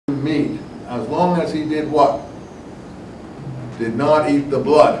meat, as long as he did what? Did not eat the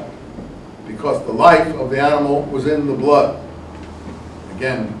blood, because the life of the animal was in the blood.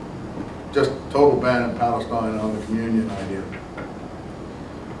 Again, just total ban in Palestine on the communion idea.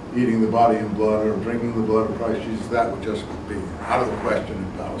 Eating the body and blood or drinking the blood of Christ Jesus, that would just be out of the question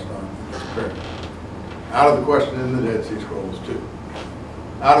in Palestine. Out of the question in the Dead Sea Scrolls too.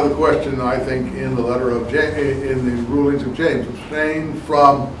 Out of the question, I think, in the letter of in the rulings of James, abstain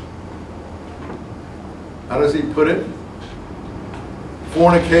from, how does he put it?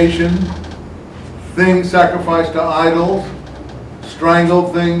 Fornication, things sacrificed to idols,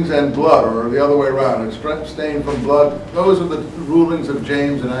 strangled things, and blood, or the other way around. Abstain from blood. Those are the rulings of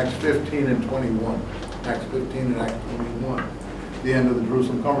James in Acts 15 and 21. Acts 15 and Acts 21. The end of the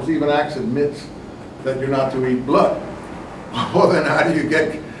Jerusalem conference. Even Acts admits that you're not to eat blood. Well, then how do you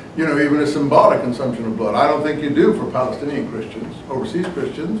get, even a symbolic consumption of blood? I don't think you do for Palestinian Christians. Overseas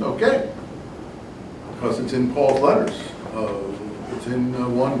Christians, okay. Because it's in Paul's letters. It's in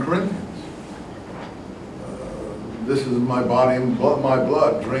 1 Corinthians. This is my body and my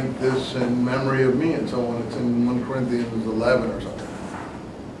blood. Drink this in memory of me, and so on. It's in 1 Corinthians 11 or something.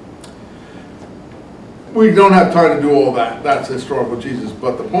 We don't have time to do all that. That's historical Jesus.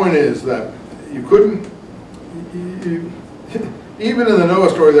 But the point is that you couldn't, even in the Noah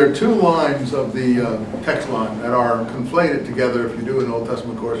story, there are 2 lines of the text line that are conflated together. If you do an Old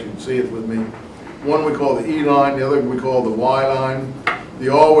Testament course, you'd see it with me. One we call the E line, the other we call the Y line, the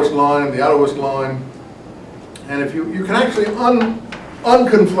alwist line and the outwist line. And if you can actually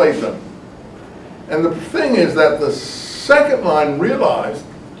unconflate them. And the thing is that the second line realized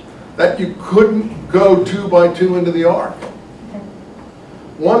that you couldn't go 2 by 2 into the ark.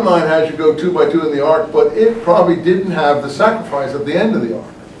 One line has you go 2 by 2 in the ark, but it probably didn't have the sacrifice at the end of the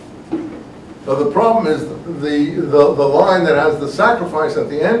ark. So the problem is the line that has the sacrifice at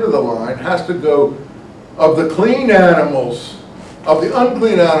the end of the line has to go of the clean animals, of the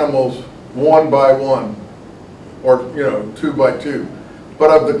unclean animals, 1 by 1. Or 2 by 2, but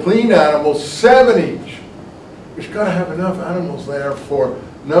of the clean animals, 7 each. You've got to have enough animals there for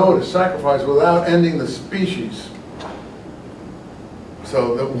Noah to sacrifice without ending the species.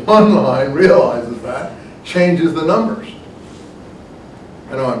 So the one line realizes that, changes the numbers.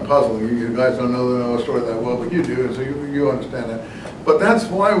 I know I'm puzzling you. You guys don't know the Noah story that well, but you do, and so you understand that. But that's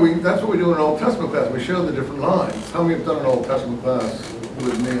what we do in an Old Testament class. We show the different lines. How many have done an Old Testament class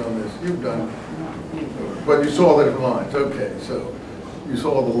with me on this? You've done. But you saw the different lines. Okay, so you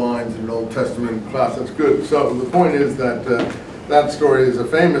saw the lines in an Old Testament class. That's good. So the point is that that story is a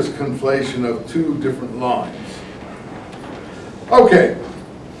famous conflation of 2 different lines. Okay,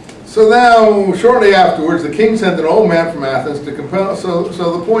 so now shortly afterwards, the king sent an old man from Athens to compel. So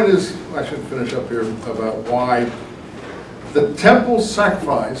the point is, I should finish up here about why the temple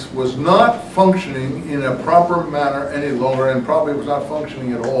sacrifice was not functioning in a proper manner any longer, and probably was not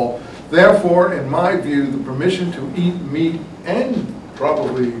functioning at all. Therefore, in my view, the permission to eat meat and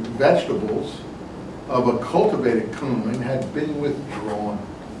probably vegetables of a cultivated kind had been withdrawn.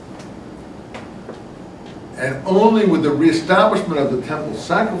 And only with the reestablishment of the temple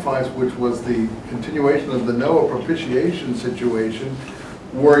sacrifice, which was the continuation of the Noah propitiation situation,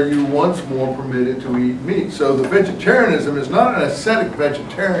 were you once more permitted to eat meat. So the vegetarianism is not an ascetic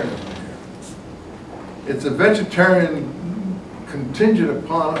vegetarianism here. It's a vegetarian contingent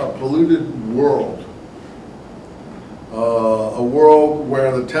upon a polluted world, a world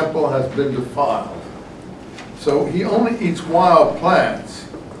where the temple has been defiled. So he only eats wild plants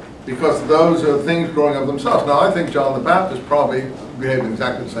because those are things growing of themselves. Now I think John the Baptist probably behaved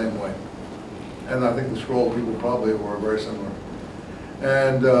exactly the same way, and I think the scroll people probably were very similar.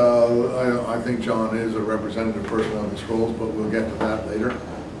 And I think John is a representative person of the scrolls, but we'll get to that later.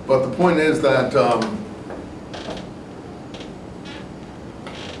 But the point is that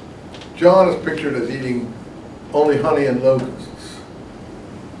John is pictured as eating only honey and locusts.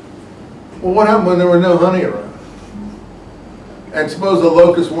 Well, what happened when there was no honey around? And suppose the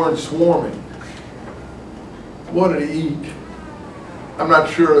locusts weren't swarming. What did he eat? I'm not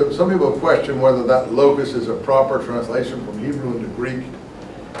sure. Some people question whether that locust is a proper translation from Hebrew into Greek.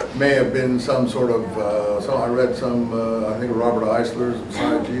 May have been some sort of, I read some, I think Robert Eisler's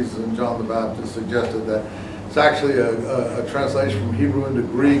Messiah Jesus and John the Baptist suggested that it's actually a translation from Hebrew into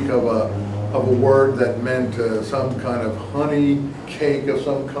Greek of a word that meant some kind of honey cake of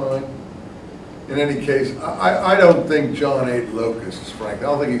some kind. In any case, I don't think John ate locusts, frankly. I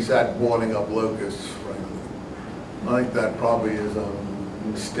don't think he sat boiling up locusts, frankly. I think that probably is a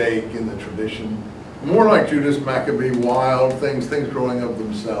mistake in the tradition. More like Judas Maccabee, wild things growing of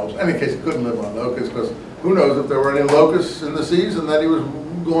themselves. In any case, he couldn't live on locusts because who knows if there were any locusts in the season that he was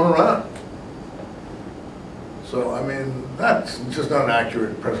going around. So, I mean, that's just not an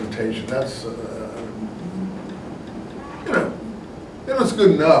accurate presentation. That's, it's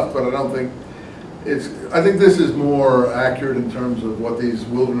good enough, but I don't think I think this is more accurate in terms of what these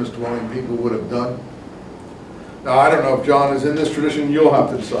wilderness dwelling people would have done. Now, I don't know if John is in this tradition. You'll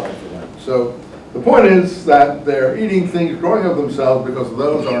have to decide for that. So the point is that they're eating things growing of themselves because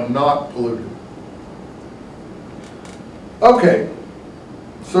those are not polluted. Okay,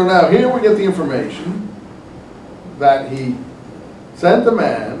 so now here we get the information that he sent a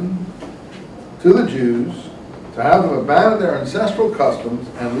man to the Jews to have them abandon their ancestral customs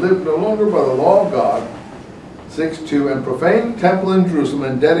and live no longer by the law of God, 6:2, and profane the temple in Jerusalem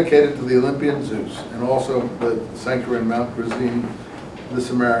and dedicate it to the Olympian Zeus, and also the sanctuary in Mount Gerizim, the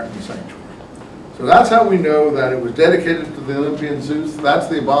Samaritan sanctuary. So that's how we know that it was dedicated to the Olympian Zeus. That's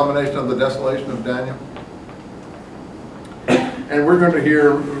the abomination of the desolation of Daniel. And we're going to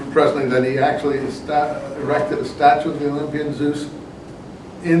hear presently that he actually erected a statue of the Olympian Zeus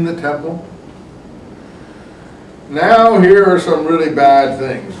in the temple. Now here are some really bad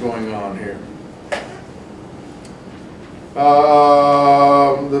things going on here.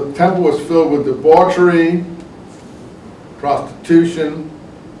 The temple was filled with debauchery, prostitution,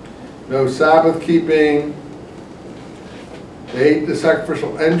 no Sabbath keeping. They ate the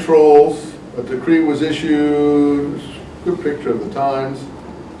sacrificial entrails. A decree was issued, good picture of the times.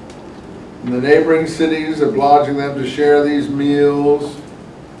 In the neighboring cities, obliging them to share these meals,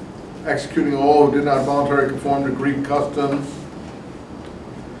 executing all who did not voluntarily conform to Greek customs.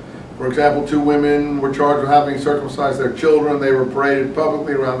 For example, 2 women were charged with having circumcised their children. They were paraded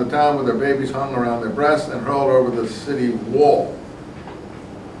publicly around the town with their babies hung around their breasts and hurled over the city wall.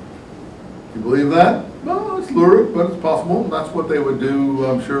 Do you believe that? Well, it's lurid, but it's possible. That's what they would do,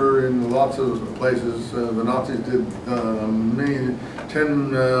 I'm sure, in lots of places. The Nazis did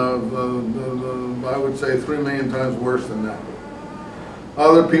I would say 3 million times worse than that.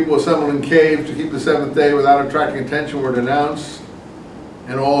 Other people assembled in caves to keep the 7th day without attracting attention were denounced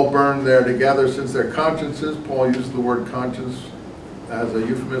and all burned there together, since their consciences, Paul uses the word conscience as a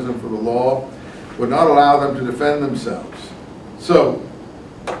euphemism for the law, would not allow them to defend themselves. So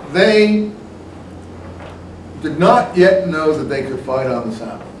they did not yet know that they could fight on the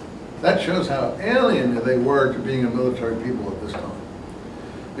Sabbath. That shows how alien they were to being a military people at this time.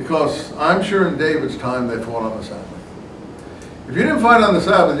 Because I'm sure in David's time they fought on the Sabbath. If you didn't fight on the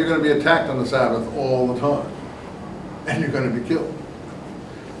Sabbath, you're going to be attacked on the Sabbath all the time. And you're going to be killed.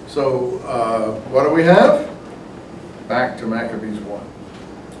 So, what do we have? Back to Maccabees 1.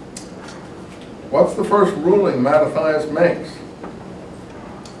 What's the first ruling Mattathias makes?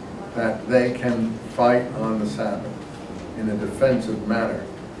 That they can fight on the Sabbath in a defensive manner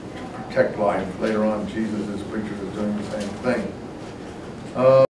to protect life. Later on, Jesus is pictured as doing the same thing.